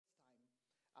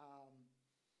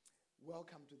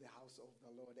Welcome to the house of the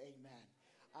Lord. Amen.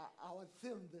 Our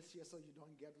theme this year, so you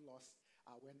don't get lost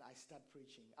when I start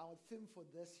preaching, our theme for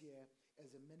this year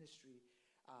as a ministry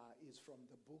is from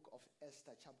the book of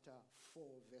Esther, chapter 4,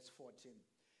 verse 14.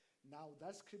 Now,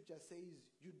 that scripture says,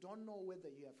 you don't know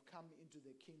whether you have come into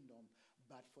the kingdom,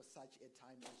 but for such a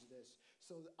time as this.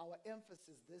 So our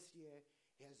emphasis this year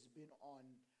has been on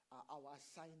our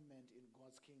assignment in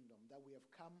God's kingdom, that we have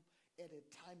come at a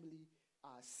timely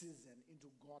season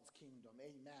into God's kingdom.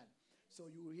 Amen. So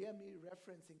you will hear me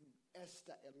referencing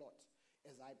Esther a lot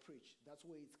as I preach. That's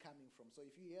where it's coming from. So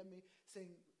if you hear me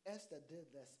saying Esther did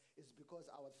this, it's because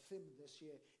our theme this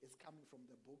year is coming from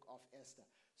the book of Esther.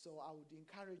 So I would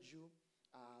encourage you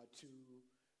to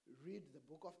read the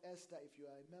book of Esther. If you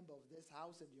are a member of this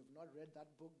house and you have not read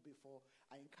that book before,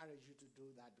 I encourage you to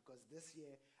do that, because this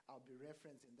year I'll be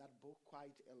referencing that book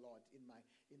quite a lot in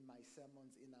my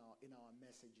sermons, in our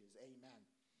messages. Amen.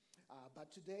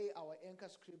 But today our anchor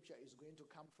scripture is going to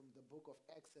come from the book of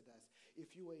Exodus.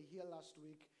 If you were here last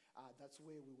week, that's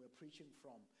where we were preaching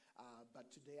from.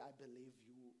 But today I believe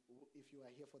if you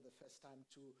are here for the first time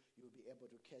too, you'll be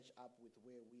able to catch up with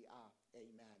where we are.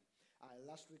 Amen.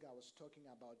 Last week I was talking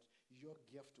about your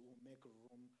gift will make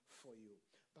room for you.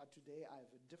 But today I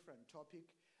have a different topic.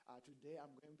 Today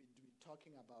I'm going to be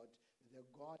talking about the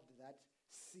God that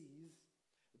sees,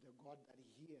 the God that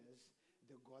hears,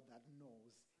 the God that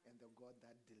knows, and the God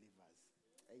that delivers.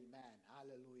 Amen.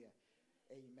 Hallelujah.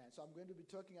 Amen. So I'm going to be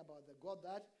talking about the God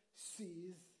that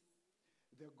sees,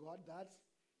 the God that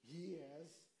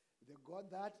hears, the God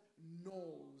that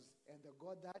knows, and the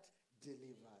God that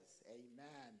delivers.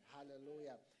 Amen.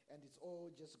 Hallelujah. And it's all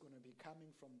just going to be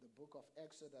coming from the book of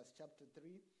Exodus chapter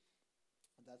 3.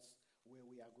 That's where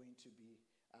we are going to be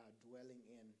dwelling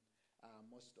in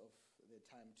most of the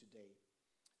time today.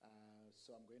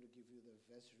 So I'm going to give you the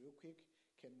verse real quick.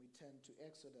 Can we turn to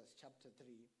Exodus chapter 3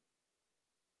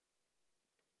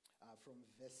 from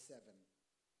verse 7?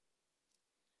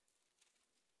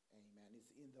 Amen. It's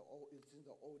in the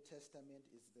Old Testament.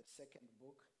 It's the second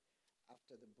book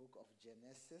after the book of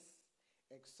Genesis.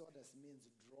 Exodus means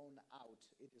drawn out.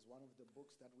 It is one of the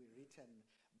books that were written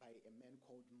by a man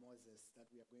called Moses that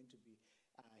we are going to be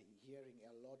hearing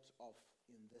a lot of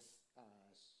in this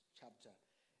chapter.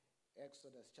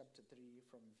 Exodus chapter 3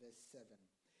 from verse 7.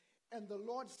 And the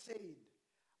Lord said,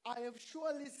 I have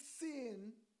surely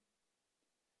seen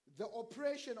the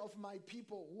oppression of my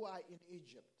people who are in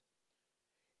Egypt,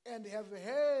 and have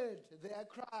heard their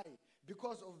cry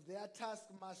because of their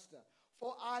taskmaster,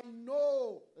 for I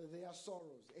know their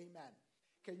sorrows. Amen.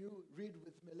 Can you read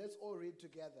with me? Let's all read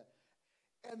together.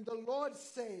 And the Lord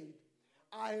said,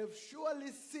 I have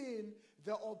surely seen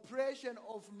the oppression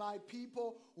of my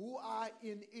people who are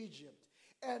in Egypt,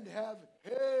 and have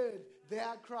heard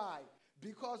their cry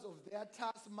because of their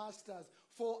taskmasters,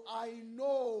 for I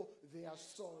know their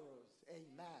sorrows.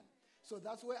 Amen. So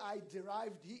that's where I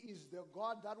derived, he is the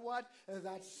God that what?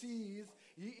 That sees.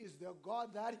 He is the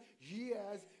God that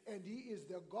hears, and he is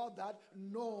the God that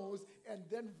knows. And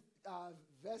then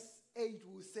verse 8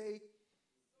 will say,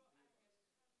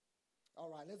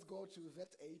 all right, let's go to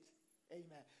verse 8.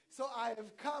 Amen. So I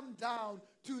have come down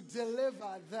to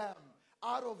deliver them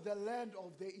out of the land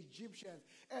of the Egyptians,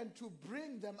 and to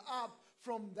bring them up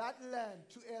from that land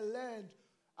to a land,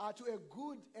 to a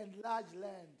good and large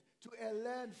land, to a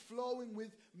land flowing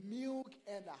with milk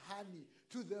and honey,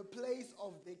 to the place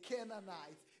of the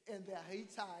Canaanites and the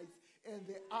Hittites and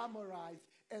the Amorites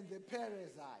and the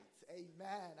Perizzites.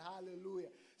 Amen. Hallelujah.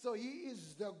 So he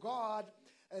is the God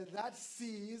that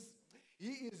sees.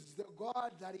 He is the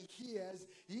God that hears.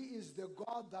 He is the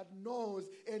God that knows.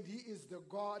 And he is the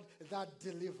God that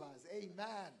delivers.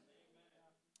 Amen.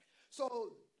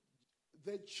 So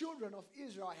the children of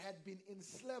Israel had been in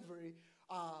slavery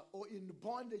or in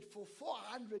bondage for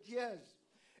 400 years.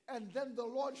 And then the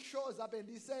Lord shows up and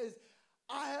he says,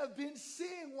 I have been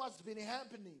seeing what's been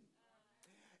happening.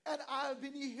 And I've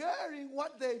been hearing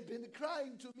what they've been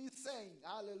crying to me saying.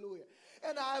 Hallelujah.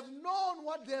 And I've known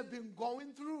what they've been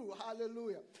going through.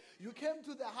 Hallelujah. You came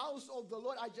to the house of the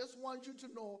Lord. I just want you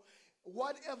to know,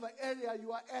 whatever area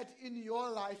you are at in your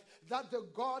life, that the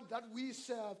God that we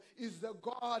serve is the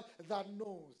God that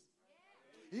knows.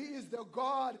 He is the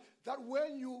God that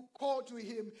when you call to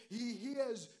him, he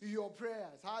hears your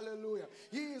prayers. Hallelujah.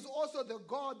 He is also the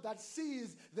God that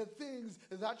sees the things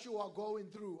that you are going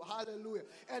through. Hallelujah.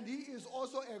 And he is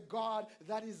also a God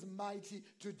that is mighty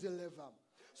to deliver.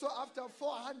 So after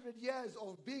 400 years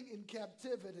of being in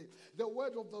captivity, the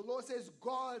word of the Lord says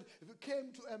God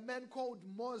came to a man called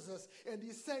Moses, and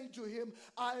he said to him,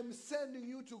 I am sending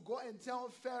you to go and tell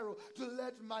Pharaoh to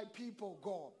let my people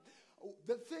go.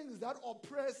 the things that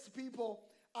oppress people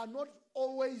are not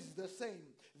always the same.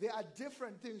 They are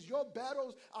different things. Your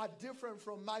battles are different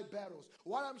from my battles.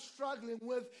 What I'm struggling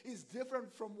with is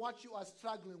different from what you are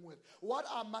struggling with. What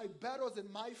are my battles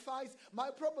and my fights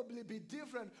might probably be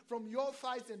different from your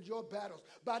fights and your battles.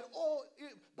 But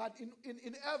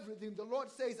in everything, the Lord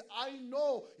says, I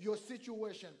know your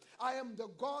situation. I am the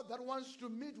God that wants to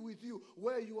meet with you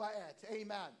where you are at.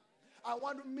 Amen. I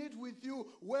want to meet with you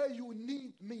where you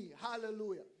need me.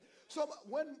 Hallelujah. So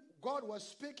when God was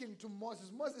speaking to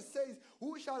Moses, Moses says,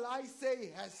 who shall I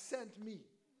say has sent me?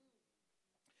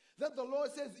 Then the Lord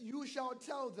says, you shall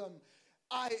tell them,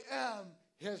 I am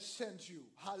has sent you.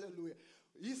 Hallelujah.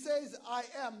 He says, I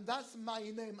am, that's my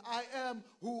name. I am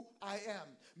who I am.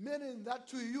 Meaning that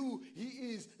to you,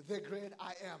 he is the great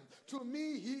I am. To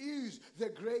me, he is the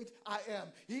great I am.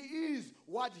 He is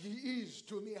what he is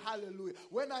to me. Hallelujah.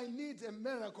 When I need a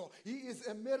miracle, he is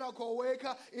a miracle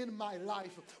worker in my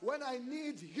life. When I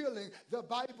need healing, the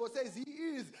Bible says he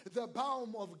is the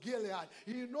balm of Gilead.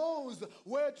 He knows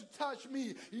where to touch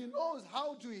me. He knows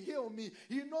how to heal me.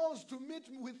 He knows to meet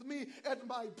with me at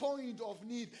my point of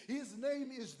need. His name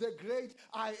is the great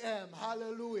I am.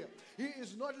 Hallelujah. He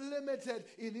is not limited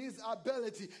in his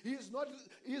ability. He is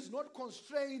not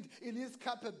constrained in his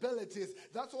capabilities.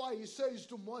 That's why he says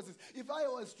to Moses, if I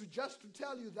was to just to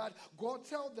tell you that, go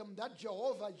tell them that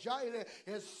Jehovah Jireh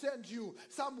has sent you.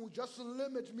 Some will just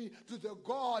limit me to the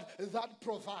God that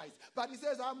provides. But he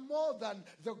says, I'm more than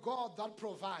the God that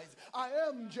provides. I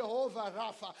am Jehovah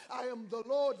Rapha. I am the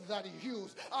Lord that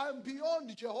heals. I am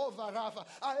beyond Jehovah Rapha.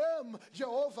 I am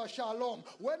Jehovah Shalom.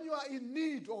 When you are in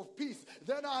need of peace,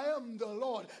 then I am the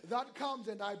Lord that comes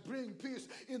and I bring peace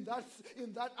in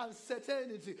that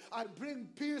uncertainty. I bring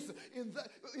peace in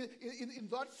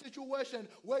that situation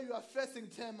where you are facing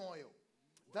turmoil.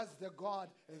 That's the God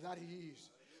that he is.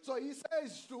 So he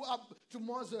says to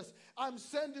Moses, I'm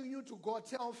sending you to go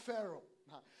tell Pharaoh.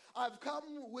 I've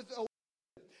come with a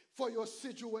word for your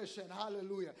situation.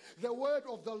 Hallelujah. The word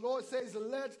of the Lord says,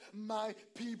 let my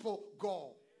people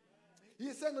go.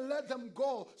 He's saying, let them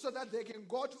go so that they can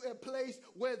go to a place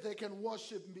where they can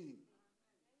worship me.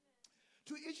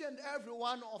 To each and every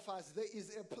one of us, there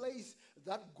is a place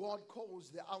that God calls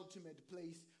the ultimate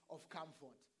place of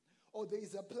comfort. Or there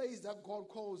is a place that God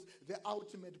calls the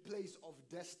ultimate place of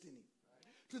destiny.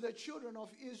 To the children of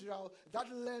Israel,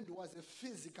 that land was a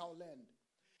physical land.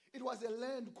 It was a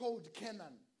land called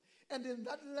Canaan. And in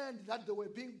that land that they were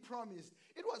being promised,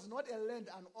 it was not a land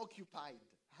unoccupied.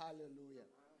 Hallelujah.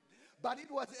 But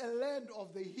it was a land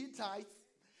of the Hittites,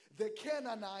 the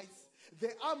Canaanites,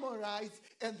 the Amorites,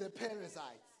 and the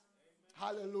Perizzites.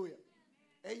 Hallelujah.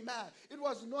 Amen. It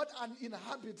was not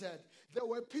uninhabited. There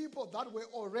were people that were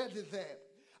already there.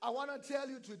 I want to tell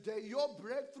you today, your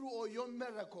breakthrough or your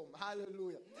miracle,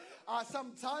 hallelujah.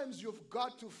 Sometimes you've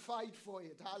got to fight for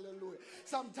it, hallelujah.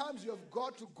 Sometimes you've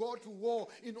got to go to war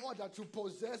in order to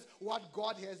possess what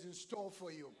God has in store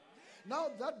for you. Now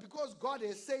that because God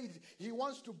has said he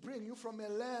wants to bring you from a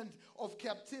land of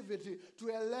captivity to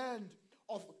a land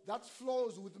that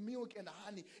flows with milk and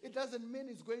honey, it doesn't mean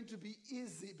it's going to be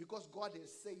easy because God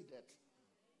has said it.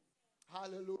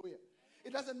 Hallelujah.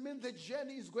 It doesn't mean the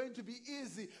journey is going to be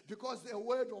easy because a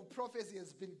word of prophecy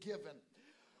has been given.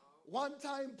 One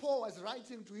time Paul was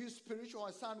writing to his spiritual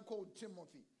son called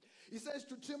Timothy. He says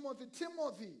to Timothy,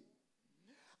 Timothy,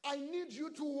 I need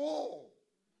you to war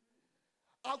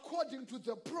according to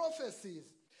the prophecies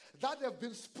that have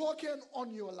been spoken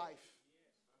on your life.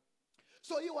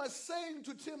 So he was saying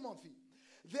to Timothy,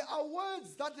 there are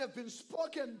words that have been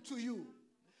spoken to you.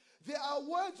 There are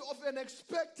words of an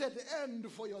expected end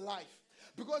for your life.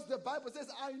 Because the Bible says,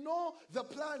 I know the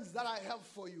plans that I have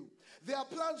for you. They are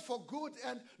plans for good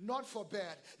and not for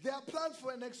bad. They are plans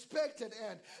for an expected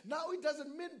end. Now it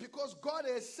doesn't mean because God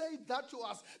has said that to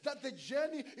us that the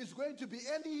journey is going to be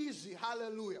any easy.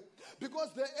 Hallelujah.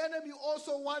 Because the enemy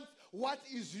also wants what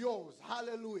is yours.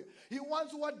 Hallelujah. He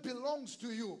wants what belongs to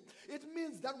you. It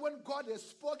means that when God has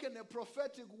spoken a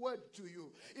prophetic word to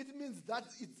you, it means that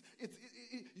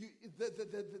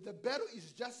the battle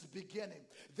is just beginning.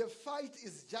 The fight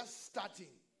is just starting.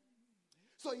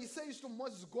 So he says to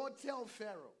Moses, go tell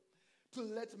Pharaoh to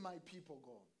let my people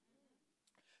go.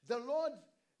 The Lord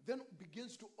then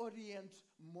begins to orient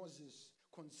Moses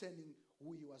concerning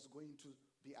who he was going to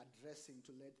be addressing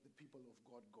to let the people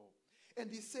of God go.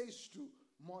 And he says to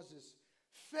Moses,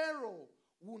 Pharaoh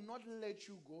will not let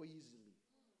you go easily.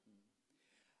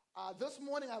 This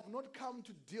morning I've not come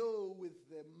to deal with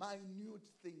the minute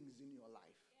things in your life.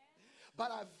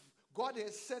 But God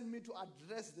has sent me to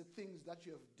address the things that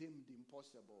you have deemed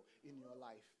impossible in your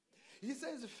life. He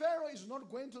says Pharaoh is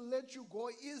not going to let you go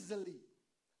easily.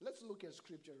 Let's look at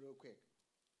scripture real quick.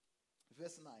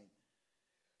 Verse 9.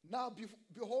 Now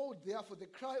behold, therefore, the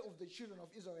cry of the children of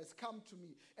Israel has come to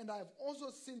me, and I have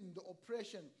also seen the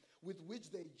oppression with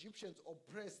which the Egyptians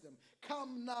oppress them.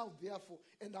 Come now, therefore,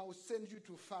 and I will send you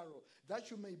to Pharaoh, that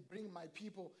you may bring my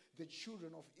people, the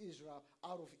children of Israel,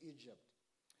 out of Egypt.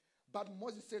 But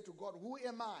Moses said to God, who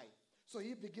am I? So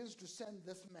he begins to send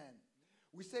this man.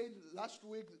 We said last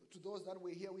week to those that were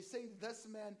here, we said this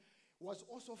man was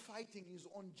also fighting his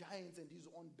own giants and his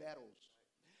own battles.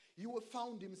 He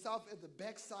found himself at the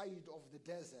backside of the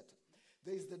desert.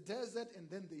 There is the desert, and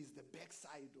then there is the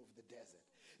backside of the desert.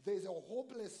 There is a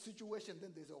hopeless situation,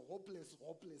 then there's a hopeless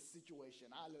situation.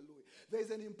 Hallelujah.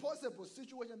 There's an impossible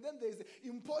situation, then there's an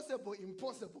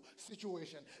impossible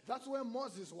situation. That's where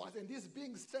Moses was, and he's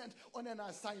being sent on an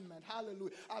assignment.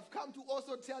 Hallelujah. I've come to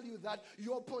also tell you that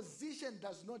your position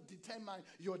does not determine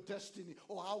your destiny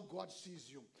or how God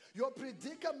sees you. Your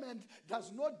predicament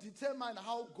does not determine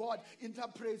how God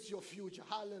interprets your future.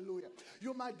 Hallelujah.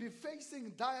 You might be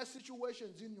facing dire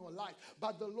situations in your life,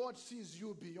 but the Lord sees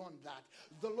you beyond that.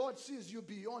 The Lord sees you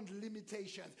beyond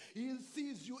limitations. He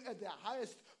sees you at the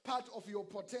highest part of your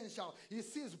potential. He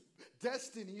sees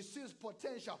destiny. He sees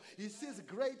potential. He sees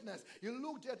greatness. He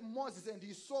looked at Moses and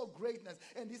he saw greatness.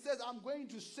 And he says, I'm going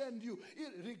to send you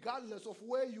regardless of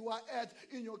where you are at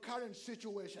in your current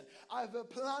situation. I have a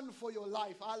plan for your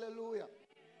life. Hallelujah.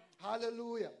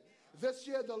 Hallelujah. This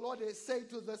year the Lord has said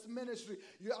to this ministry,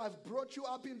 I've brought you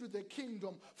up into the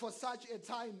kingdom for such a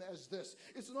time as this.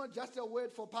 It's not just a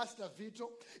word for Pastor Vito.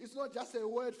 It's not just a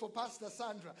word for Pastor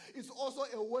Sandra. It's also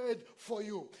a word for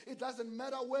you. It doesn't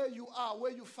matter where you are,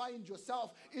 where you find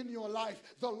yourself in your life.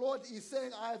 The Lord is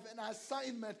saying, I have an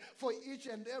assignment for each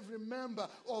and every member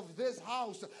of this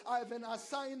house. I have an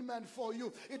assignment for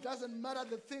you. It doesn't matter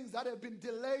the things that have been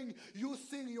delaying you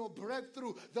seeing your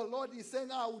breakthrough. The Lord is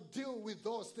saying, I will deal with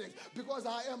those things. Because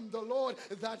I am the Lord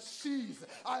that sees.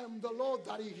 I am the Lord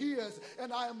that hears.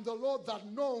 And I am the Lord that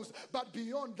knows. But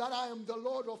beyond that, I am the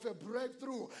Lord of a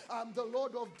breakthrough. I am the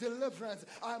Lord of deliverance.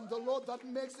 I am the Lord that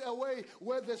makes a way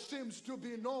where there seems to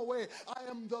be no way. I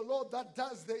am the Lord that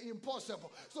does the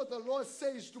impossible. So the Lord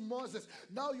says to Moses,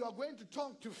 now you are going to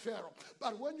talk to Pharaoh.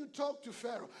 But when you talk to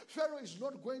Pharaoh, Pharaoh is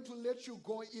not going to let you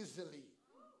go easily.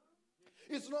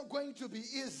 It's not going to be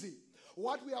easy.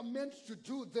 What we are meant to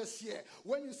do this year,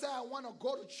 when you say, I want to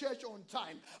go to church on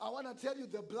time, I want to tell you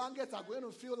the blankets are going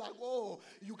to feel like, oh,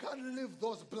 you can't leave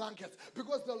those blankets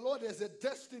because the Lord has a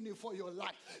destiny for your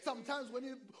life. Sometimes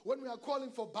when we are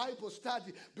calling for Bible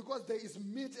study, because there is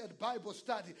meat at Bible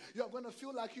study, you are going to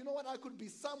feel like, you know what, I could be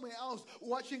somewhere else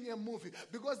watching a movie,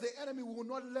 because the enemy will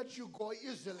not let you go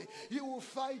easily. He will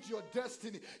fight your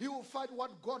destiny. He will fight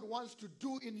what God wants to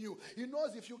do in you. He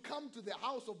knows if you come to the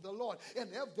house of the Lord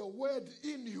and have the word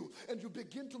in you and you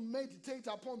begin to meditate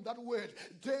upon that word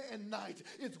day and night,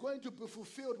 it's going to be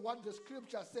fulfilled what the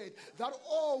scripture said, that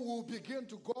all will begin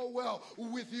to go well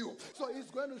with you. So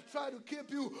it's going to try to keep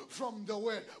you from the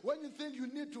word. When you think you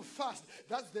need to fast,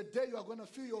 that's the day you are going to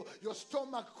feel your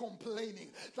stomach complaining.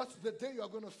 That's the day you are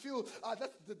going to feel,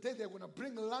 that's the day they're going to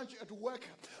bring lunch at work.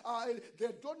 They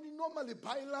don't normally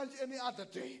buy lunch any other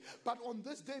day, but on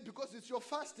this day, because it's your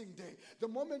fasting day, the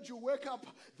moment you wake up,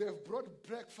 they've brought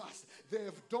breakfast. They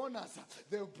have donuts.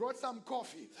 They've brought some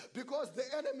coffee. Because the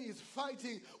enemy is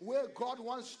fighting where God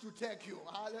wants to take you.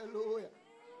 Hallelujah.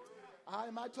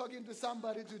 Am I talking to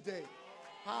somebody today?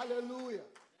 Hallelujah.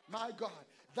 My God.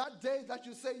 That day that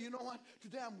you say, you know what?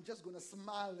 Today I'm just going to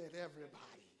smile at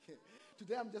everybody.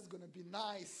 Today I'm just going to be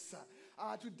nice.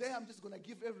 Today I'm just going to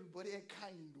give everybody a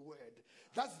kind word.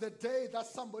 That's the day that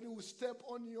somebody will step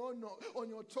on your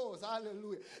toes.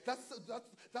 Hallelujah.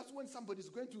 That's when somebody's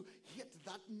going to hit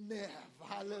that nerve.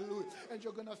 Hallelujah. And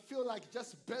you're going to feel like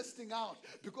just bursting out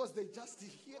because they just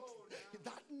hit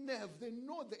that nerve. They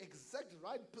know the exact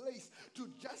right place to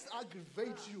just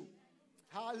aggravate you.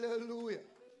 Hallelujah.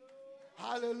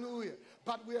 Hallelujah.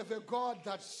 But we have a God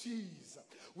that sees.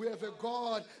 We have a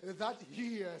God that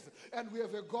hears. And we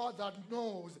have a God that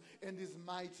knows and is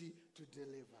mighty to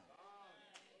deliver.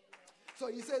 So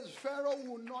he says, Pharaoh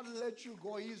will not let you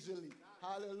go easily.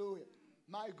 Hallelujah.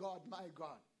 My God, my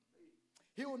God.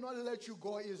 He will not let you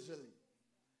go easily.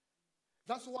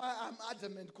 That's why I'm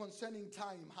adamant concerning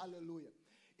time. Hallelujah.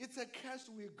 It's a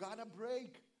curse we gotta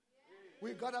break.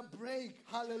 We gotta break.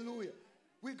 Hallelujah.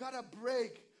 We gotta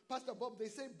break. Pastor Bob, they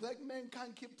say black men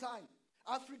can't keep time.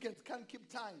 Africans can't keep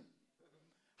time.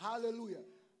 Hallelujah.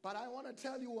 But I want to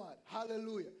tell you what.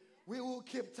 Hallelujah. We will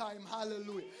keep time.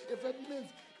 Hallelujah. If it means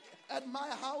at my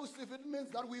house, if it means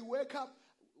that we wake up,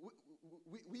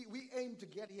 we aim to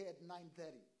get here at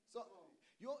 9:30. So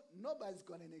nobody's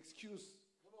got an excuse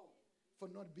for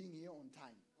not being here on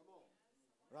time.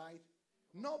 Right?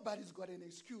 Nobody's got an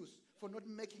excuse for not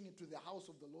making it to the house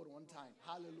of the Lord on time.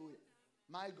 Hallelujah.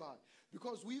 My God.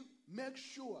 Because we make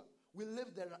sure we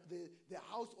leave the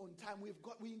house on time.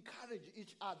 We encourage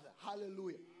each other.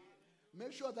 Hallelujah.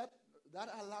 Make sure that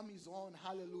alarm is on.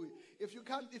 Hallelujah. If you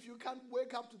can't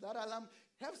wake up to that alarm,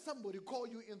 have somebody call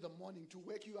you in the morning to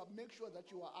wake you up. Make sure that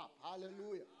you are up.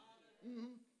 Hallelujah.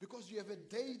 Because you have a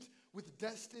date with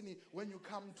destiny when you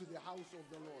come to the house of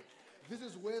the Lord. This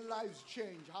is where lives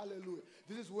change. Hallelujah.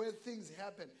 This is where things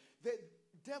happen. The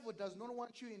devil does not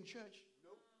want you in church.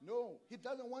 No, he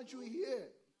doesn't want you here.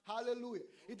 Hallelujah.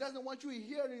 He doesn't want you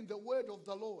hearing the word of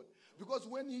the Lord. Because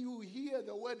when you hear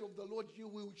the word of the Lord, you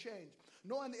will change.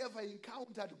 No one ever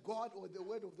encountered God or the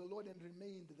word of the Lord and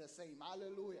remained the same.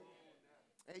 Hallelujah.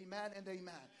 Amen and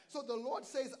amen. So the Lord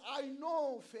says, I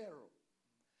know Pharaoh.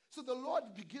 So the Lord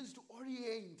begins to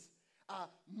orient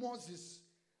Moses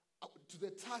to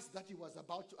the task that he was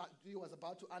about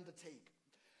to undertake.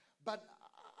 But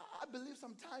I believe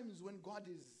sometimes when God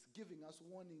is giving us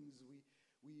warnings,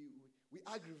 we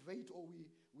aggravate, or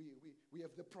we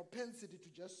have the propensity to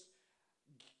just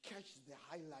catch the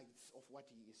highlights of what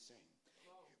he is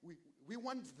saying. We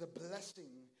want the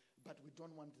blessing, but we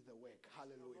don't want the work.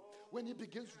 Hallelujah. When he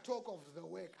begins to talk of the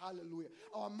work, hallelujah,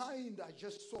 our mind are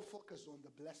just so focused on the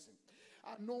blessing.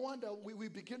 No wonder we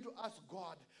begin to ask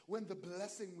God when the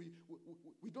blessing,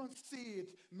 we don't see it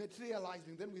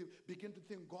materializing. Then we begin to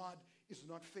think God is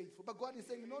not faithful. But God is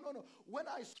saying, no. When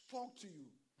I spoke to you,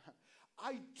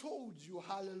 I told you,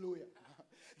 hallelujah,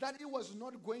 that it was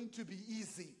not going to be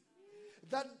easy.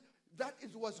 That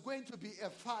it was going to be a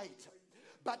fight.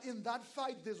 But in that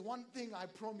fight, there's one thing I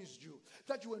promised you,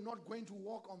 that you are not going to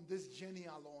walk on this journey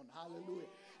alone. Hallelujah.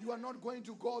 You are not going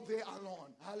to go there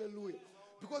alone. Hallelujah.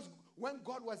 Because when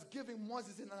God was giving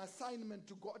Moses an assignment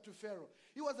to go to Pharaoh,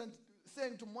 he wasn't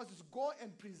saying to Moses, go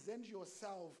and present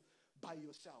yourself by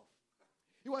yourself.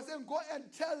 He was saying, go and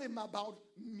tell him about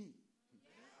me.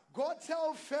 Go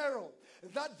tell Pharaoh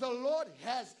that the Lord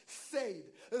has said,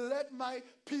 let my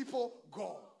people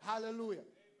go. Hallelujah.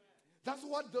 That's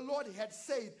what the Lord had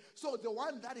said. So the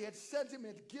one that he had sent him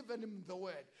had given him the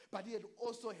word, but he had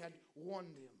also had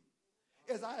warned him.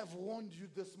 As I have warned you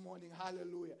this morning,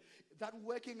 hallelujah, that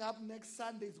waking up next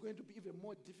Sunday is going to be even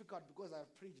more difficult because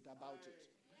I've preached about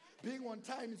it. Being on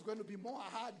time is going to be more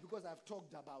hard because I've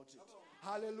talked about it.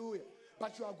 Hallelujah.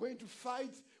 But you are going to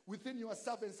fight within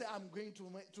yourself and say, I'm going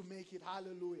to make it.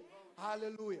 Hallelujah.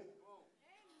 Hallelujah.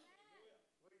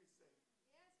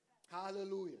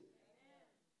 Hallelujah.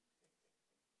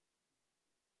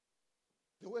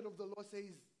 The word of the Lord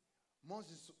says,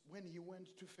 Moses, when he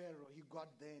went to Pharaoh, he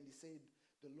got there and he said,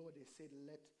 the Lord has said,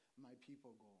 let my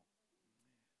people go.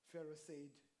 Pharaoh said,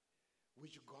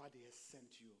 which God has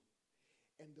sent you?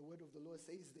 And the word of the Lord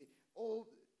says,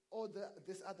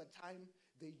 this other time,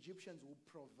 the Egyptians would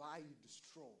provide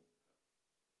straw.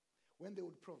 When they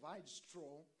would provide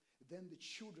straw, then the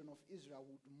children of Israel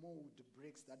would mold the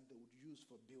bricks that they would use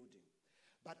for building.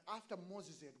 But after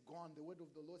Moses had gone, the word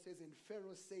of the Lord says, and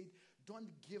Pharaoh said, don't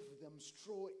give them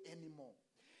straw anymore.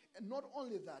 And not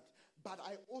only that, but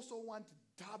I also want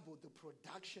double the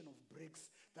production of bricks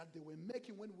that they were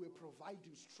making when we were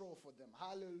providing straw for them.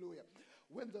 Hallelujah.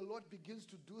 When the Lord begins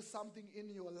to do something in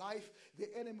your life, the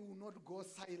enemy will not go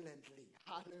silently.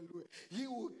 Hallelujah. He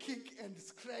will kick and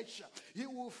scratch. He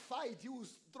will fight. He will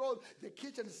throw the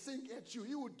kitchen sink at you.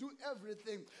 He will do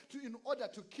everything in order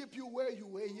to keep you where you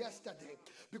were yesterday.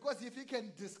 Because if he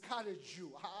can discourage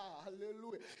you,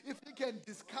 hallelujah. If he can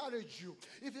discourage you,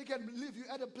 if he can leave you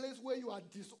at a place where you are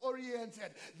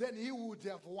disoriented, then he would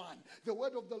have won. The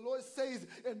word of the Lord says,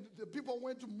 and the people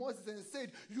went to Moses and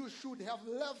said, you should have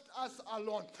left us alone.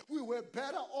 We were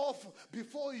better off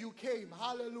before you came.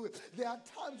 Hallelujah. There are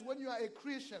times when you are a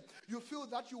Christian, you feel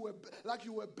that you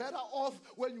were better off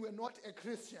when you were not a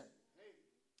Christian.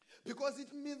 Because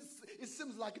it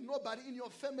seems like nobody in your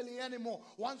family anymore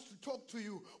wants to talk to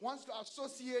you, wants to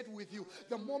associate with you.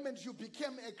 The moment you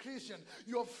became a Christian,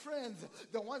 your friends,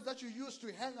 the ones that you used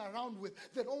to hang around with,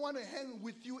 they don't want to hang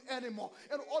with you anymore.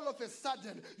 And all of a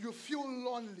sudden, you feel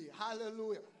lonely.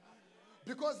 Hallelujah.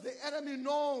 Because the enemy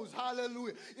knows,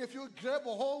 hallelujah, if you grab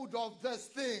a hold of this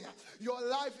thing, your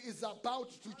life is about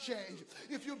to change.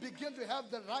 If you begin to have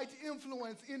the right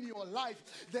influence in your life,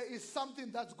 there is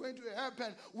something that's going to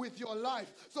happen with your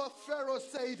life. So Pharaoh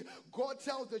said, go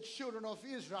tell the children of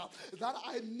Israel that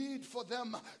I need for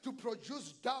them to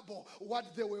produce double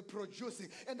what they were producing.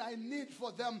 And I need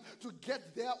for them to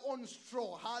get their own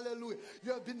straw. Hallelujah.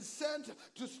 You have been sent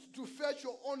to fetch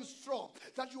your own straw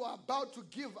that you are about to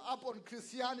give up on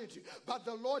Christianity, but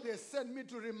the Lord has sent me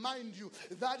to remind you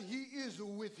that He is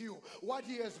with you. What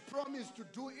He has promised to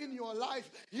do in your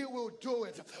life, He will do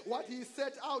it. What He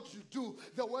set out to do,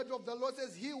 the word of the Lord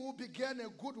says, He who began a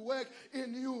good work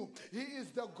in you, He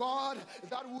is the God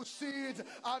that will see it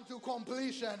unto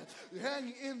completion.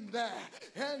 Hang in there.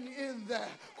 Hang in there.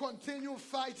 Continue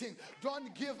fighting.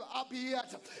 Don't give up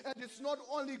yet. And it's not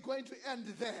only going to end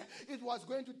there. It was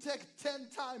going to take 10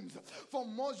 times for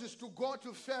Moses to go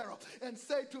to Pharaoh and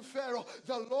say to Pharaoh,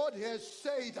 the Lord has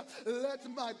said, let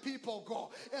my people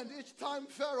go. And each time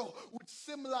Pharaoh would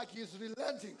seem like he's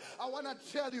relenting. I want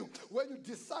to tell you, when you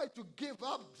decide to give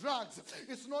up drugs,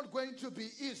 it's not going to be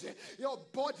easy. Your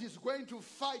body is going to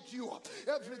fight you.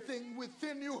 Everything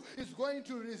within you is going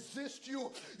to resist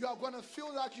you. You are going to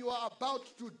feel like you are about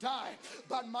to die.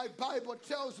 But my Bible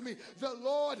tells me the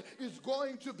Lord is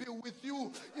going to be with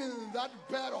you in that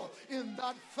battle, in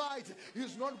that fight.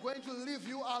 He's not going to leave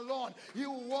you alone. He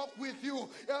will walk with you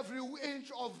every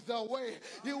inch of the way.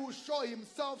 He will show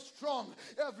Himself strong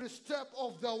every step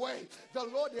of the way. The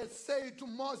Lord has said to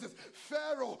Moses,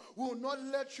 Pharaoh will not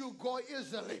let you go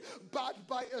easily, but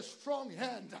by a strong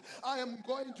hand I am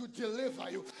going to deliver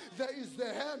you. There is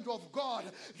the hand of God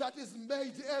that is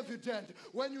made evident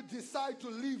when you decide to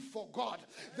live for God.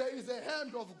 There is a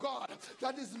hand of God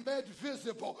that is made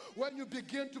visible when you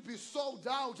begin to be sold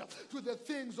out to the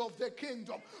things of the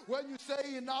kingdom. When you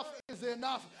say enough is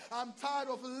enough, I'm tired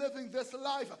of living this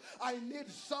life, I need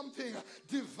something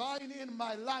divine in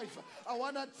my life. I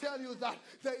want to tell you that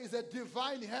there is a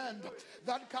divine hand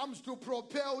that comes to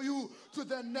propel you to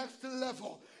the next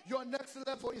level. Your next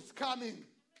level is coming.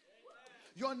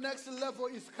 Your next level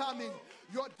is coming.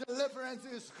 Your deliverance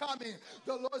is coming.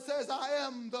 The Lord says, I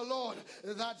am the Lord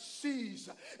that sees,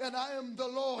 and I am the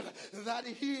Lord that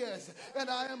hears, and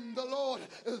I am the Lord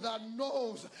that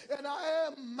knows, and I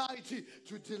am mighty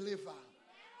to deliver.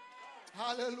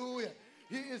 Hallelujah.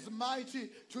 He is mighty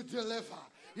to deliver.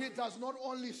 He does not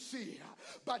only see,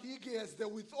 but He has the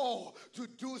withal to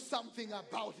do something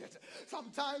about it.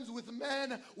 Sometimes with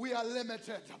men, we are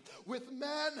limited. With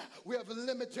men, we have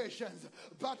limitations.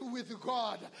 But with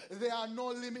God, there are no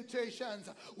limitations.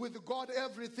 With God,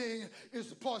 everything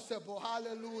is possible.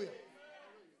 Hallelujah.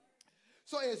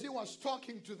 So as He was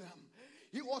talking to them,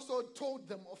 He also told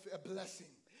them of a blessing.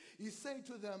 He said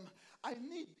to them, I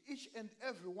need each and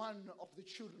every one of the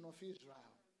children of Israel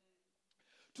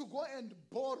to go and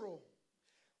borrow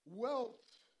wealth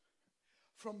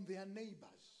from their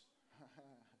neighbors.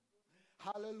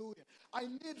 Hallelujah. I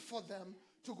need for them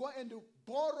to go and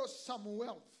borrow some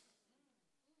wealth.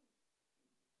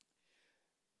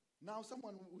 Now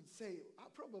someone would say,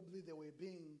 probably they were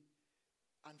being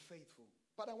unfaithful.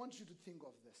 But I want you to think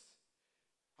of this.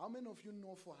 How many of you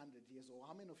know 400 years, or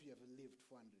how many of you have lived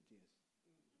 400 years?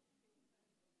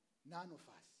 None of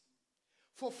us.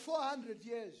 For 400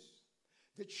 years,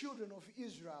 the children of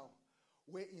Israel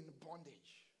were in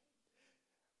bondage,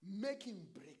 making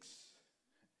bricks,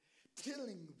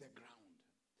 tilling the ground,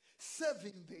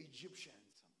 serving the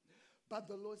Egyptians. But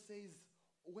the Lord says,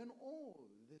 when all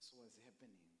this was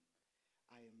happening,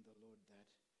 I am the Lord that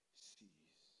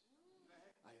sees.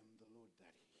 I am the Lord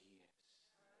that hears.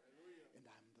 And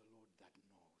I am the Lord that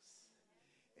knows.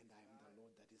 And I am the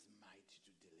Lord that is mighty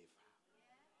to deliver.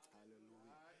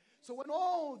 Hallelujah. So when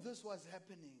all this was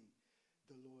happening,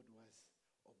 the Lord was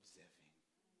observing.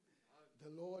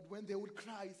 The Lord, when they would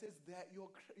cry, He says that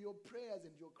your prayers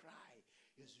and your cry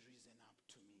is risen up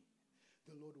to me.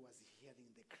 The Lord was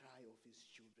hearing the cry of His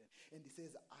children. And He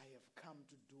says, I have come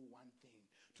to do one thing,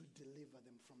 to deliver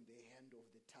them from the hand of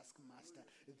the taskmaster,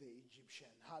 the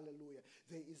Egyptian. Hallelujah.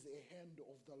 There is a hand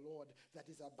of the Lord that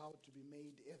is about to be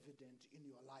made evident in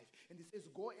your life. And He says,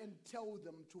 go and tell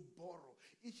them to borrow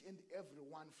each and every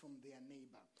one from their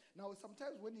neighbor. Now,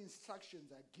 sometimes when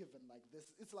instructions are given like this,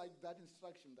 it's like that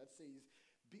instruction that says,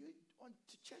 be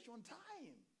to church on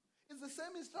time. It's the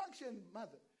same instruction,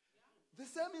 mother. The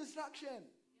same instruction.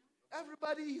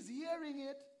 Everybody is hearing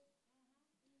it.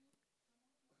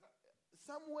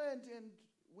 Some went, and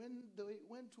when they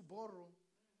went to borrow,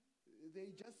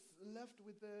 they just left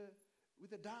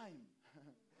with a dime.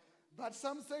 But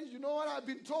some say, you know what, I've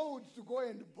been told to go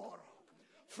and borrow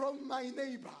from my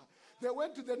neighbor. They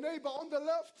went to the neighbor on the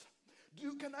left.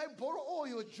 Can I borrow all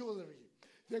your jewelry?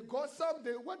 They got some.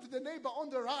 They went to the neighbor on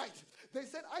the right. They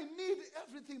said, I need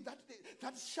everything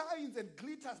that shines and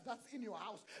glitters that's in your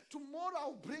house. Tomorrow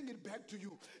I'll bring it back to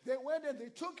you. They went and they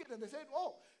took it and they said,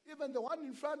 oh, even the one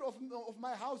in front of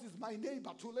my house is my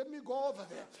neighbor too. Let me go over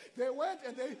there. They went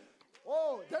and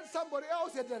Oh, then somebody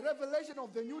else had the revelation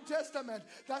of the New Testament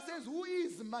that says, who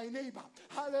is my neighbor?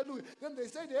 Hallelujah. Then they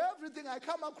said, everything I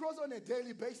come across on a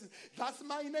daily basis, that's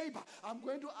my neighbor. I'm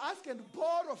going to ask and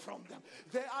borrow from them.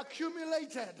 They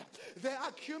accumulated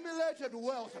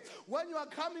wealth. When you are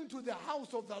coming to the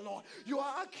house of the Lord, you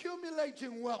are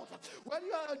accumulating wealth. When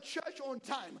you are at church on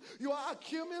time, you are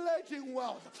accumulating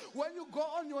wealth. When you go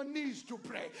on your knees to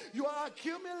pray, you are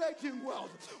accumulating wealth.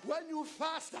 When you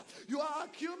fast, you are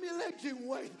accumulating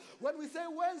wealth. When we say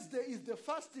Wednesday is the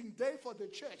fasting day for the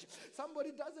church,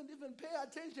 somebody doesn't even pay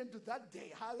attention to that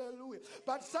day. Hallelujah.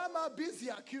 But some are busy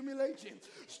accumulating,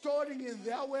 storing in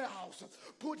their warehouse,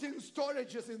 putting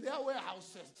storages in their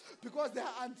warehouses because they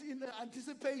are in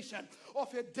anticipation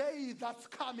of a day that's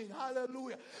coming.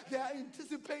 Hallelujah. They are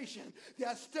anticipation. They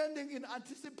are standing in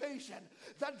anticipation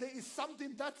that there is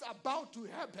something that's about to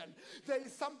happen. There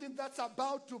is something that's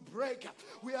about to break.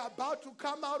 We are about to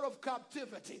come out of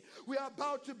captivity. We are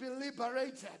about to be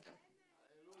liberated.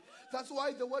 That's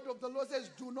why the word of the Lord says,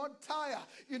 do not tire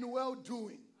in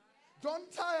well-doing.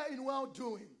 Don't tire in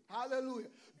well-doing. Hallelujah.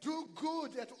 Do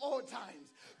good at all times.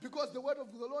 Because the word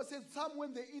of the Lord says, some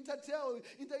when they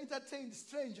entertained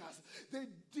strangers, they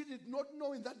did it not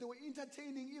knowing that they were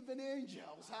entertaining even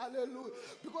angels. Hallelujah.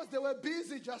 Because they were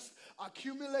busy just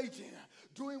accumulating,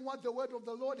 doing what the word of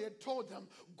the Lord had told them.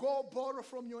 Go borrow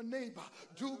from your neighbor.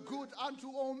 Do good unto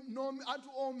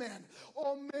all men.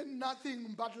 All men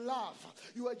nothing but love.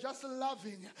 You were just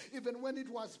loving even when it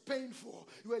was painful.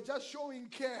 You were just showing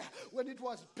care when it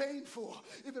was painful.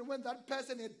 Even when that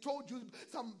person had told you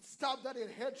some stuff that had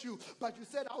hurt you, but you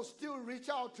said, I'll still reach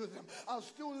out to them. I'll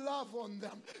still love on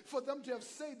them. For them to have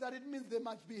said that, it means they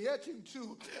must be hurting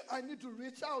too. I need to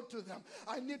reach out to them.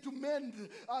 I need to mend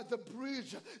the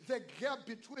bridge, the gap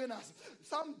between us.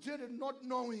 Some did it not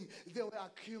knowing they were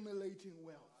accumulating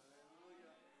wealth.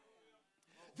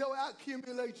 They were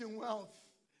accumulating wealth.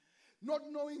 Not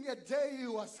knowing a day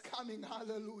was coming,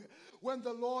 hallelujah, when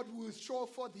the Lord will show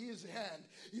forth his hand.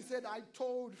 He said, I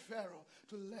told Pharaoh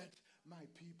to let my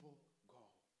people go.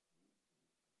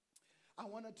 I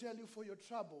want to tell you, for your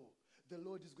trouble, the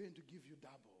Lord is going to give you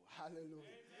double. Hallelujah.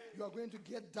 Amen. You are going to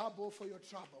get double for your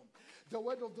trouble. The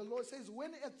word of the Lord says,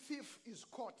 when a thief is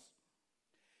caught,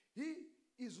 he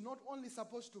is not only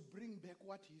supposed to bring back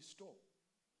what he stole,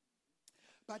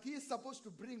 but he is supposed to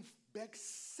bring back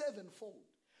sevenfold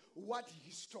what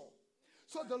he stole.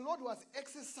 So the Lord was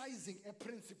exercising a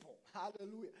principle.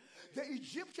 Hallelujah. The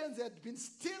Egyptians had been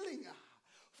stealing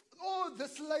all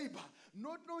this labor,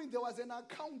 not knowing there was an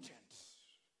accountant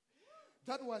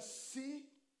that was seeing,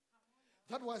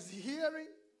 that was hearing,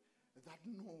 that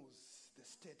knows the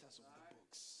status of the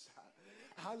books.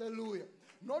 Hallelujah.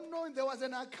 Not knowing there was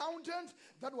an accountant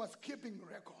that was keeping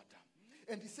record.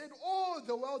 And he said, all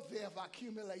the wealth they have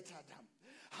accumulated,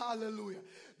 hallelujah,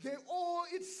 they owe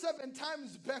it 7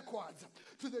 times backwards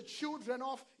to the children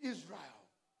of Israel.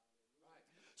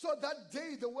 So that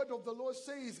day the word of the Lord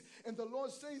says, and the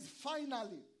Lord says,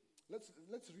 finally, let's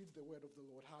read the word of the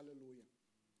Lord. Hallelujah.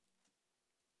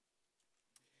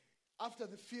 After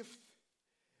the 5th,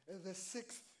 the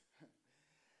 6th,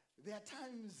 there are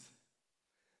times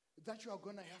that you are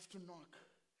going to have to knock.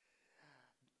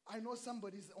 I know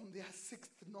somebody's on their 6th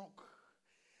knock.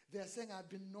 They are saying, I've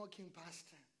been knocking,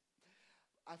 Pastor.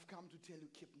 I've come to tell you,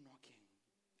 keep knocking.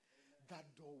 That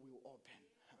door will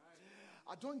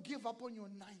open. Don't give up on your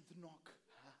 9th knock.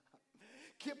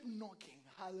 Keep knocking.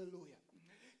 Hallelujah.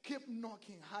 Keep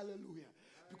knocking. Hallelujah.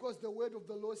 Because the word of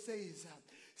the Lord says,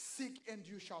 seek and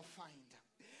you shall find.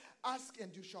 Ask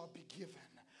and you shall be given.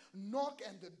 Knock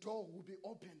and the door will be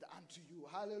opened unto you.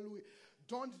 Hallelujah.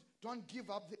 Don't give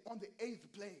up on the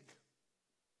 8th plague.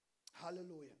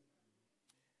 Hallelujah.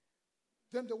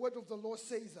 Then the word of the Lord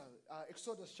says,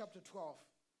 Exodus chapter 12.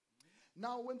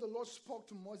 Now when the Lord spoke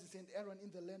to Moses and Aaron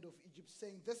in the land of Egypt,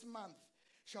 saying, this month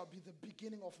shall be the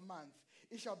beginning of month.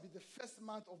 It shall be the first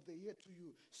month of the year to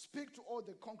you. Speak to all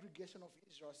the congregation of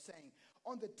Israel, saying,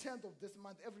 on the 10th of this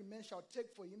month, every man shall take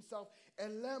for himself a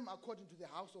lamb according to the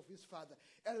house of his father,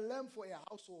 a lamb for a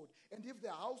household. And if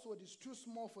the household is too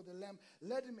small for the lamb,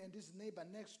 let him and his neighbor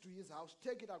next to his house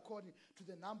take it according to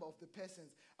the number of the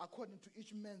persons, according to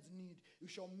each man's need. You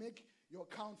shall make your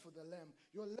count for the lamb.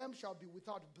 Your lamb shall be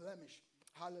without blemish.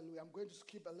 Hallelujah. I'm going to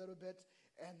skip a little bit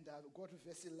and go to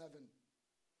verse 11.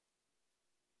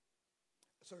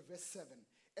 Verse 7.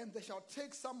 And they shall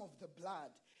take some of the blood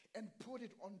and put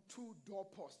it on 2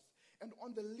 doorposts and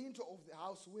on the lintel of the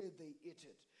house where they eat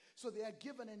it. So they are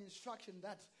given an instruction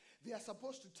that they are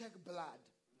supposed to take blood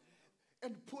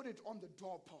and put it on the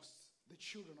doorposts, the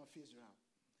children of Israel.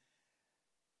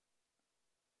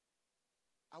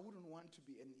 I wouldn't want to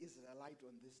be an Israelite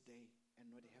on this day and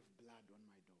not have blood on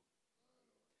my door.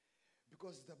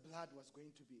 Because the blood was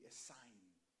going to be a sign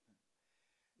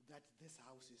that this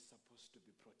house is supposed to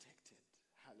be protected.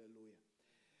 Hallelujah.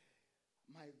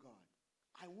 My God,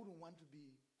 I wouldn't want to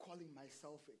be calling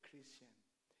myself a Christian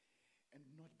and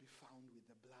not be found with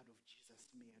the blood of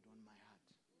Jesus smeared on my heart.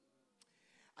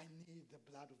 I need the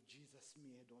blood of Jesus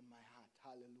smeared on my heart.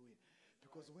 Hallelujah.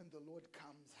 Because when the Lord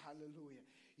comes, hallelujah,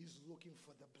 he's looking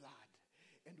for the blood.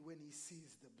 And when he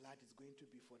sees the blood, it's going to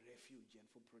be for refuge and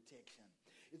for protection.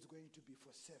 It's going to be for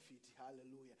safety.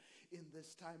 Hallelujah. In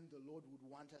this time, the Lord would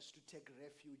want us to take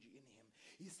refuge in him.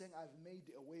 He's saying, I've made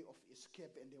a way of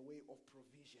escape and a way of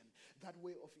provision. That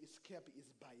way of escape is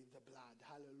by the blood.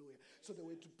 Hallelujah. So the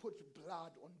way to put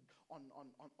blood on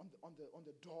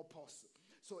the doorpost.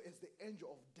 So as the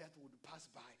angel of death would pass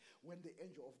by, when the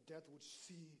angel of death would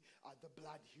see the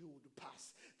blood, he would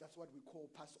pass. That's what we call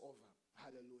Passover.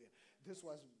 Hallelujah. This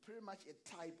was pretty much a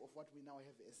type of what we now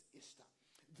have as Easter.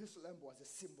 This lamb was a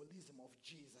symbolism of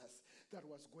Jesus that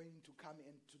was going to come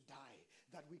and to die,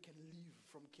 that we can live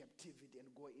from captivity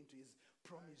and go into his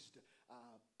promised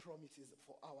promises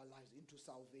for our lives, into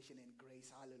salvation and grace.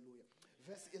 Hallelujah.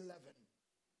 Verse 11.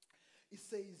 It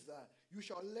says,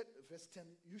 verse 10,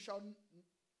 you shall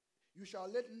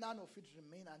let none of it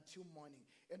remain until morning,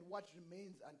 and what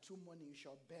remains until morning you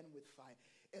shall burn with fire.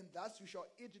 And thus you shall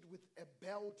eat it with a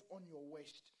belt on your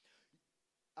waist,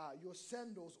 your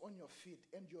sandals on your feet,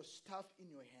 and your staff in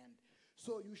your hand.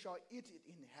 So you shall eat it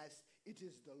in haste. It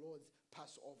is the Lord's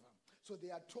Passover. So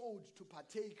they are told to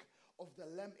partake of the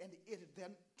lamb and eat it.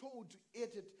 They're told to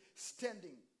eat it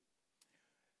standing,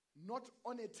 not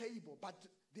on a table, but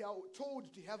they are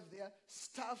told to have their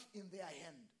staff in their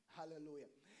hand. Hallelujah.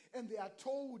 And they are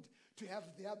told to have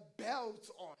their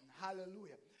belts on.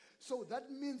 Hallelujah. So that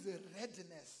means a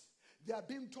readiness. They are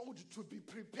being told to be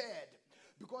prepared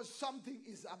because something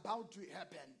is about to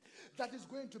happen that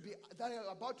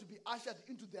are about to be ushered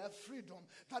into their freedom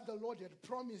that the Lord had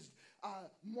promised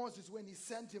Moses when he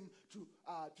sent him to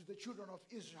the children of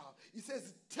Israel. He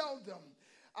says, tell them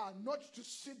not to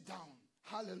sit down.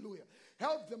 Hallelujah.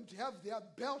 Help them to have their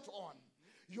belt on,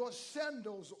 your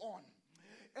sandals on,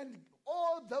 and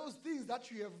all those things that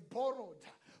you have borrowed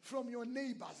from your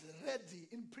neighbors ready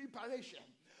in preparation.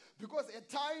 Because a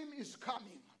time is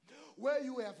coming where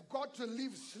you have got to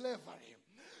leave slavery.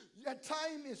 A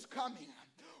time is coming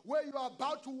where you are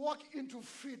about to walk into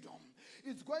freedom.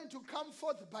 It's going to come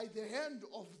forth by the hand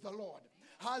of the Lord.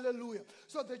 Hallelujah.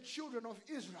 So the children of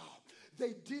Israel,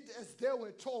 they did as they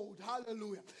were told.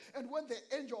 Hallelujah. And when the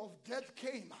angel of death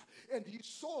came and he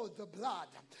saw the blood,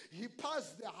 he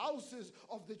passed the houses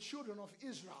of the children of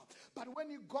Israel. But when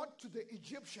he got to the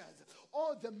Egyptians,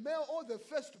 all the male, all the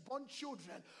firstborn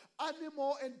children,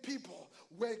 animal and people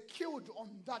were killed on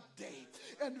that day.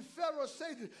 And Pharaoh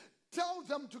said, tell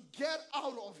them to get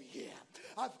out of here.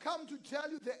 I've come to tell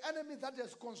you the enemy that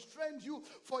has constrained you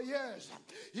for years,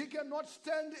 he cannot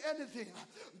stand anything.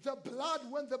 The blood,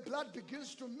 when the blood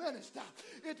begins to minister,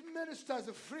 it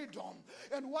ministers freedom.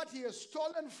 And what he has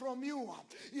stolen from you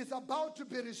is about to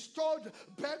be restored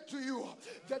back to you.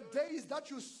 The days that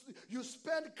you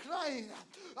spend crying,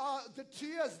 the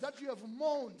tears that you have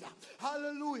mourned,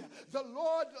 hallelujah. The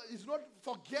Lord is not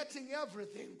forgetting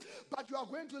everything, but you are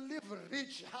going to live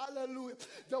rich. Hallelujah.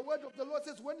 The word of the Lord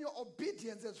says, when your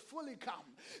obedience has fully come,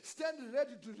 stand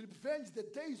ready to revenge the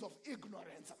days of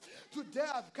ignorance. Today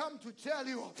I've come to tell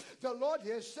you, the Lord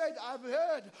has said, I've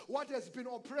heard what has been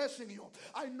oppressing you.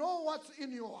 I know what's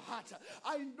in your heart.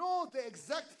 I know the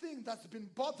exact thing that's been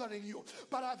bothering you.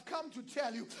 But I've come to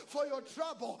tell you, for your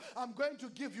trouble, I'm going to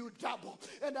give you double.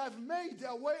 And I've made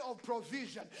a way of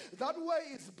provision. That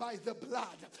way is by the blood.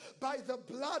 By the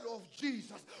blood of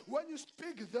Jesus. When you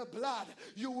speak the blood,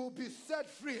 you will be set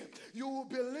free. You will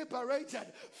be liberated.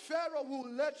 Pharaoh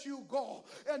will let you go.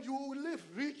 And you will live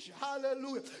rich.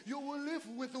 Hallelujah. You will live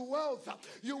with wealth.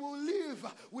 You will live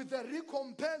with the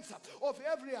recompense of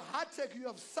every heartache you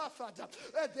have suffered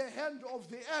at the hand of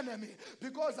the enemy.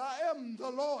 Because I am the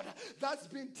Lord that's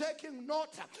been taking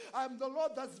note. I am the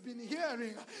Lord that's been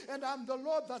hearing. And I'm the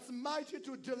Lord that's mighty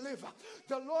to deliver.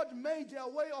 The Lord made a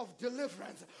way of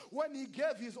deliverance when he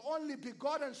gave his only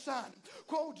begotten son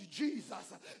called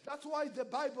Jesus. That's why the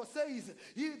Bible says,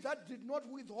 he that did not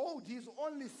withhold his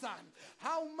only son,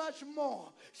 how much more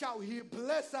shall he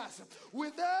bless us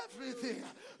with everything?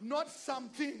 Not some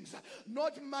things,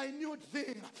 not minute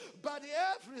things, but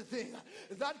everything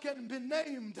that can be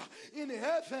named in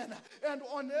heaven and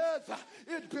on earth.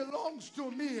 It belongs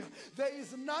to me. There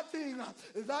is nothing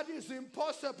that is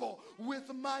impossible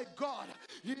with my God.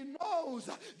 He knows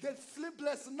that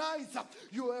sleepless nights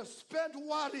you have spent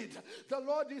worried. The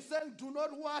Lord is saying, do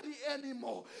not worry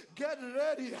anymore. Get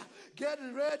ready. Get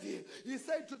ready. He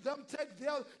said to them,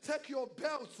 take your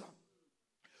belts.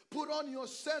 Put on your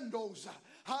sandals.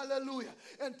 Hallelujah.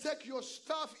 And take your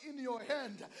staff in your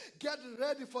hand. Get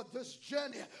ready for this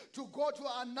journey to go to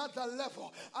another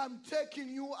level. I'm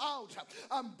taking you out.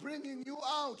 I'm bringing you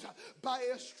out by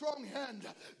a strong hand.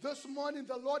 This morning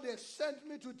the Lord has sent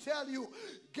me to tell you,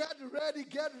 get ready,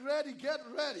 get ready, get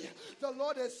ready. The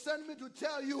Lord has sent me to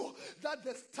tell you that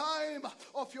the time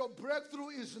of your breakthrough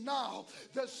is now.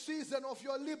 The season of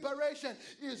your liberation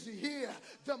is here.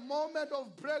 The moment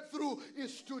of breakthrough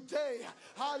is today.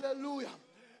 Hallelujah.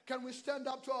 Can we stand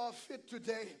up to our feet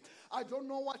today? I don't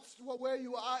know where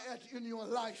you are at in your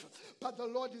life, but the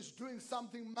Lord is doing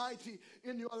something mighty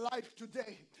in your life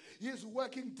today. He is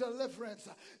working deliverance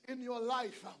in your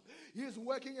life. He is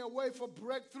working a way for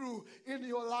breakthrough in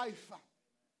your life.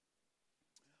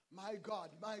 My God,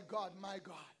 my God, my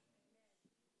God.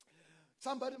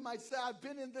 Somebody might say, I've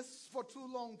been in this for too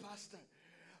long, Pastor.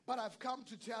 But I've come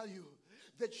to tell you,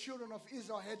 the children of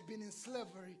Israel had been in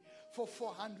slavery for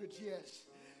 400 years.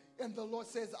 And the Lord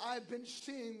says, I've been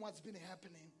seeing what's been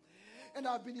happening. And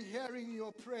I've been hearing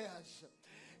your prayers.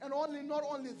 And not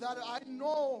only that, I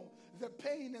know the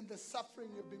pain and the suffering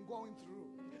you've been going through.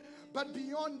 But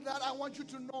beyond that, I want you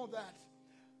to know that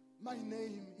my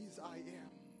name is I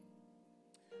am.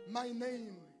 My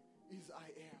name is I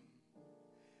am.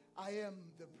 I am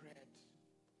the bread.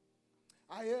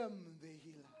 I am the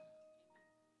healer.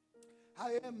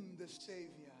 I am the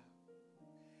Savior.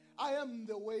 I am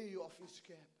the way of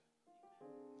escape.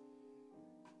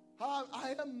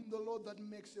 I am the Lord that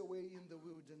makes a way in the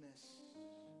wilderness.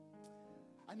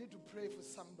 I need to pray for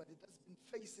somebody that's been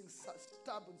facing such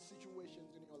stubborn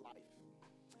situations in your life.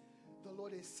 The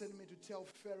Lord has sent me to tell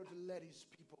Pharaoh to let his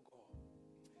people go.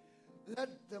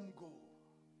 Let them go.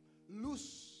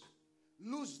 Loose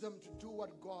them to do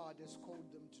what God has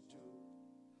called them to do.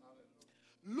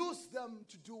 Loose them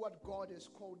to do what God has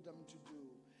called them to do.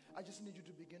 I just need you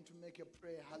to begin to make a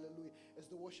prayer. Hallelujah. As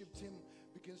the worship team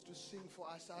begins to sing for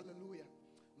us. Hallelujah.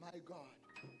 My God.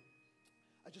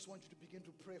 I just want you to begin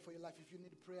to pray for your life. If you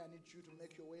need prayer, I need you to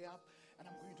make your way up. And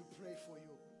I'm going to pray for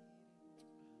you.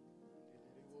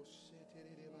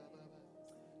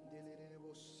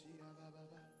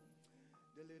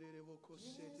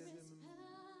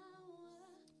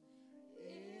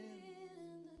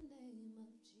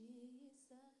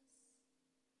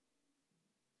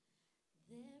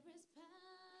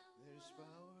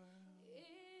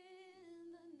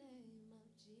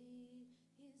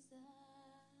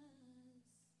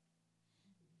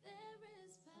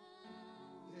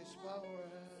 Power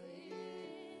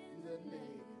in the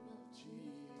name of Jesus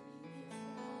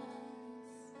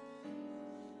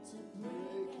to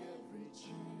break every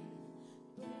chain.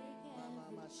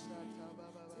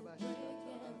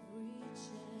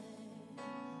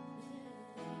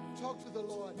 Talk to the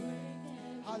Lord.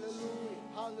 Hallelujah.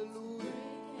 Hallelujah.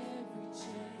 To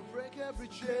break every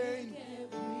chain.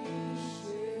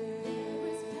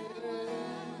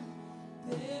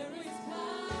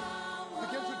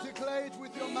 Begin to declare it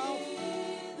with your mouth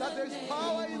that there's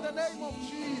power in the name of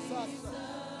Jesus.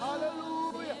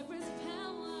 Hallelujah.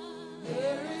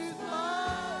 There is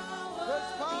power.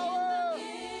 There's power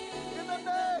in the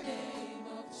name.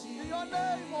 In your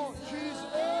name, oh Jesus.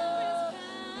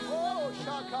 Oh,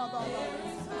 Shakababa.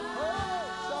 Oh,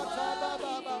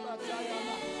 Shatababa.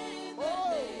 Oh,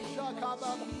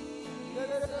 Shakababa.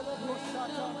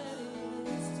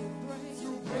 To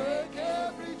break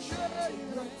every chain.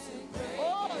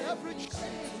 Oh, every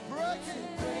chain is breaking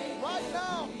right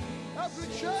now. Every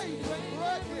chain is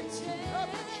breaking.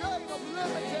 Every chain of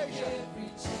limitation.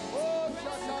 Oh,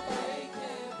 Shatababa.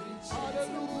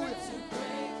 Hallelujah.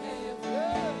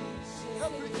 Yeah.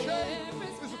 Every chain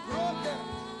is broken.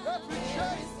 Every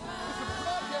chain is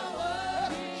broken.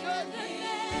 Every chain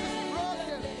is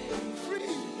broken.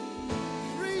 Free.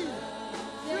 Free.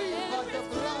 Free by the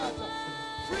blood.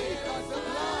 Free by the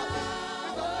blood.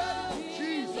 In the name of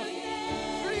Jesus.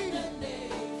 Free.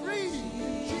 Free.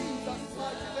 In Jesus'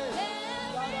 mighty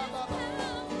name.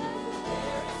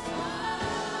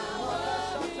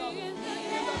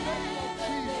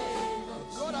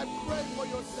 pray for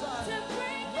your son.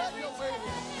 Make a way.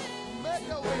 Make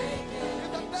a way.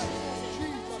 In the name of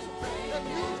Jesus. A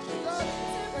new start,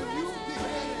 a new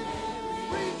beginning.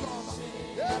 Freedom.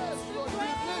 Yes, Lord,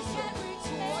 release him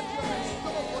to what you have in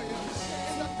store for him.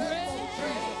 In the name of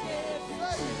Jesus.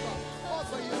 Favor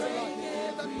over his life.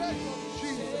 In the name of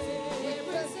Jesus. We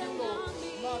thank you, Lord.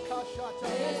 Makashata.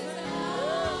 In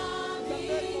the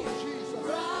name of Jesus.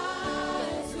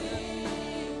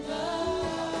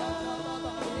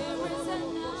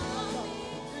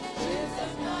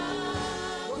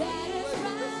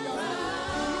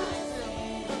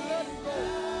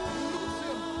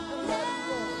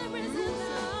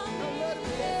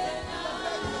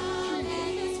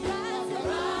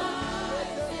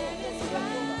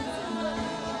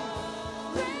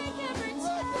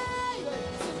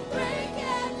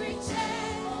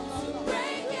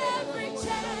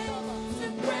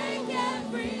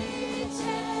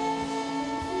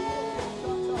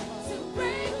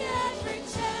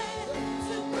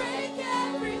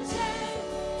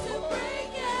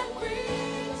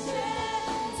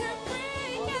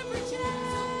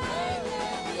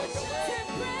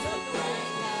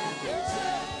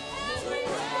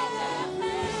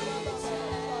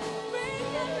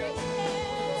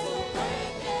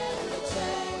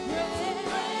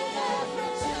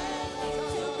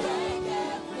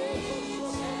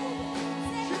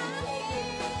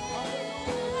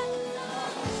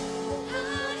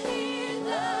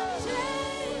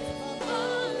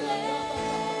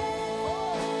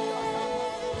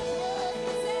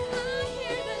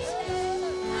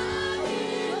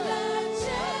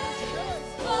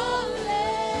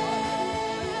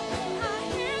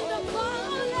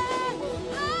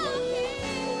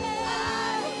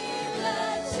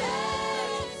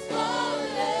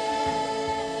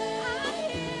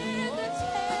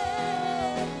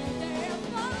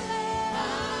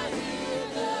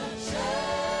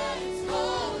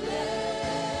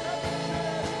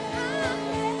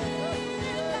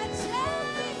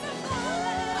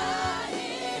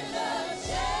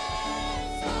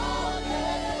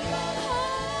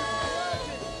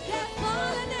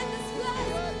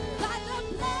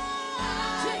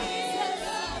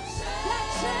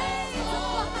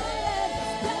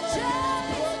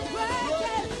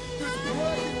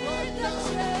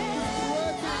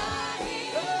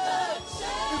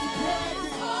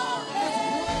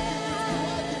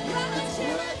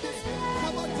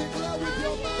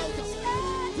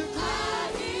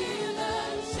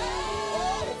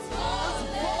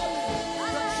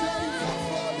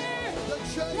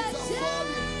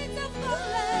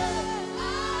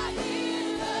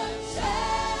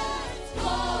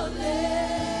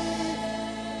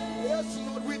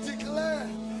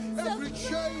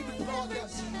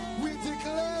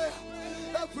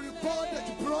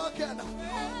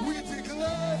 We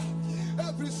declare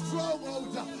every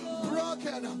stronghold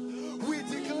broken. We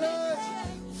declare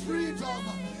freedom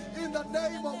in the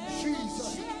name of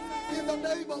Jesus. In the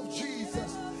name of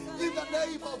Jesus. In the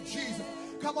name of Jesus.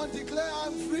 Come on, declare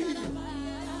I'm free.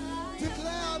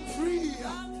 Declare I'm free.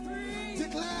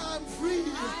 Declare I'm free.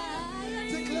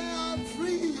 Declare I'm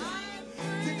free.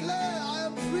 Declare I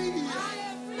am free.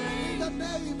 In the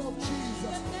name of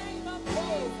Jesus.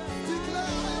 Oh, declare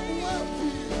I am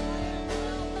wealthy.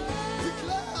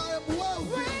 Declare I am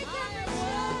wealthy.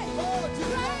 Oh,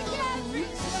 declare I am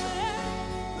rich.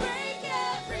 Break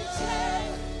every chain.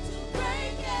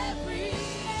 Break every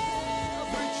chain.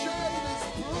 Every chain is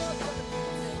broken.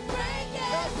 Break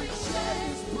every chain.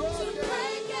 Is broken.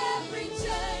 Break every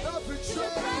chain. Every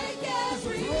chain Break is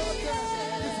every broken.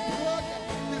 chain. It's broken.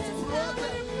 It's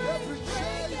broken. Every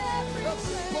chain,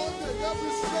 every bondage,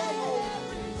 every struggle.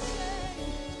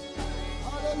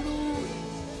 Hallelujah.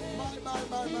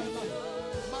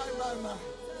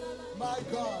 My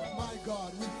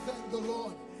God, we thank the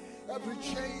Lord. Every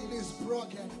chain is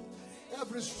broken.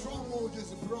 Every stronghold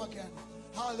is broken.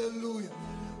 Hallelujah.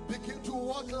 Begin to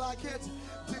walk like it.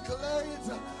 Declare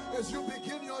it as you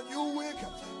begin your new week.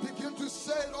 Begin to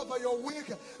say it over your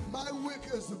week. My week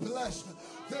is blessed.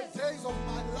 The days of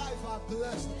my life are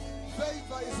blessed.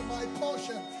 Favor is my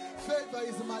portion. Favor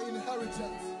is my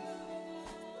inheritance.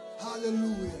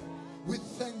 Hallelujah. We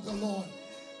thank the Lord.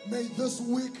 May this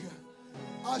week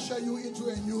usher you into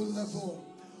a new level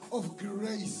of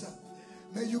grace.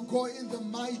 May you go in the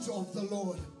might of the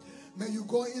Lord. May you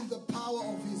go in the power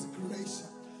of His grace.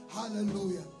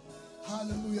 Hallelujah.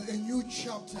 Hallelujah. A new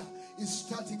chapter is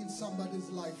starting in somebody's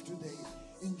life today.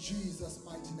 In Jesus'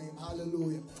 mighty name.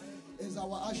 Hallelujah. As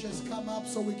our ushers come up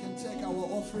so we can take our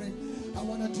offering, I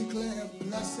want to declare a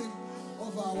blessing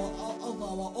of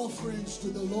our offerings to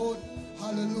the Lord.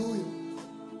 Hallelujah.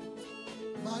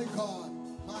 My God,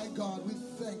 my God, we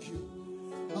thank you.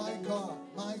 My God,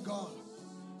 my God,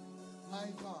 my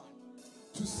God.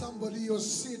 To somebody, your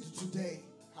seed today,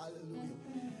 hallelujah,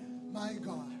 my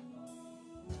God,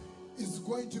 is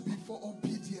going to be for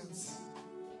obedience.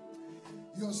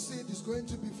 Your seed is going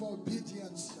to be for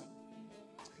obedience.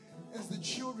 As the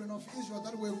children of Israel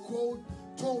that were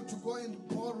told to go and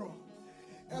borrow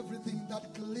everything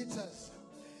that glitters,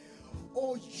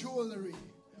 all jewelry,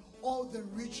 all the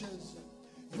riches,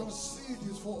 your seed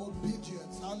is for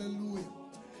obedience. Hallelujah.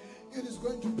 It is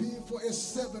going to be for a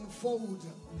sevenfold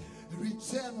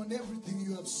return on everything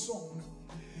you have sown.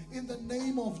 In the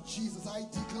name of Jesus, I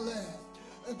declare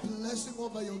a blessing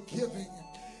over your giving,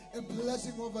 a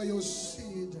blessing over your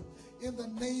seed. In the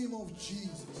name of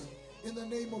Jesus. In the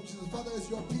name of Jesus. Father, as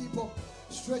your people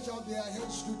stretch out their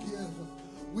hands to give,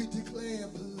 we declare a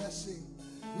blessing.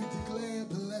 We declare a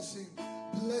blessing.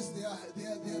 Bless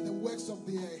the works of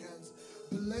their hands.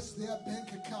 Bless their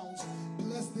bank accounts.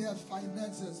 Bless their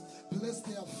finances. Bless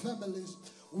their families.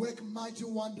 Work mighty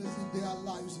wonders in their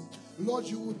lives. Lord,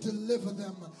 you will deliver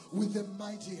them with a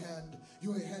mighty hand.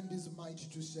 Your hand is mighty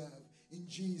to serve. In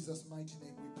Jesus' mighty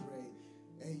name we pray.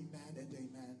 Amen and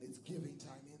amen. It's giving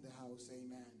time in the house.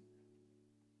 Amen.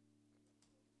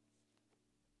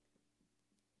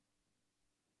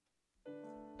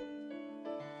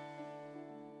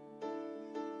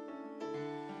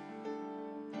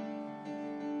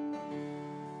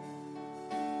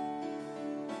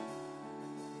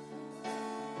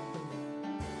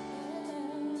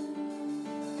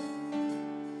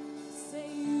 Say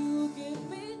you give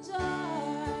me joy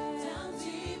down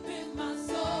deep in my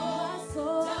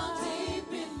soul, down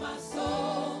deep in my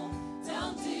soul,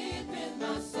 down deep in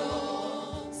my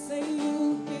soul. Say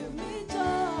you give me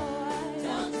joy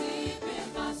down deep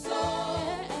in my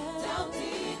soul, down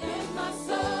deep in my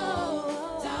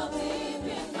soul, down deep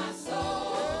in my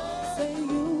soul. Say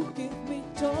you give me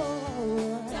joy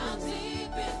down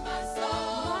deep in my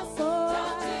soul,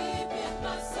 down deep in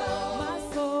my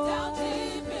soul, down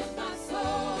deep in my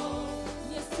soul.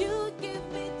 Yes, you give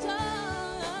me joy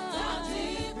down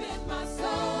deep in my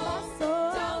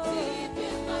soul, down deep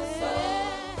in my soul,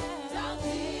 down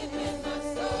deep in my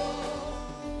soul.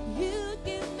 You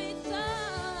give me joy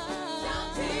down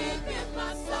deep in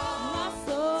my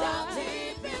soul, down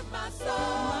deep in my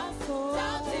soul,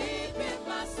 down deep in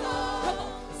my soul. Come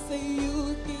on, say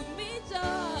you give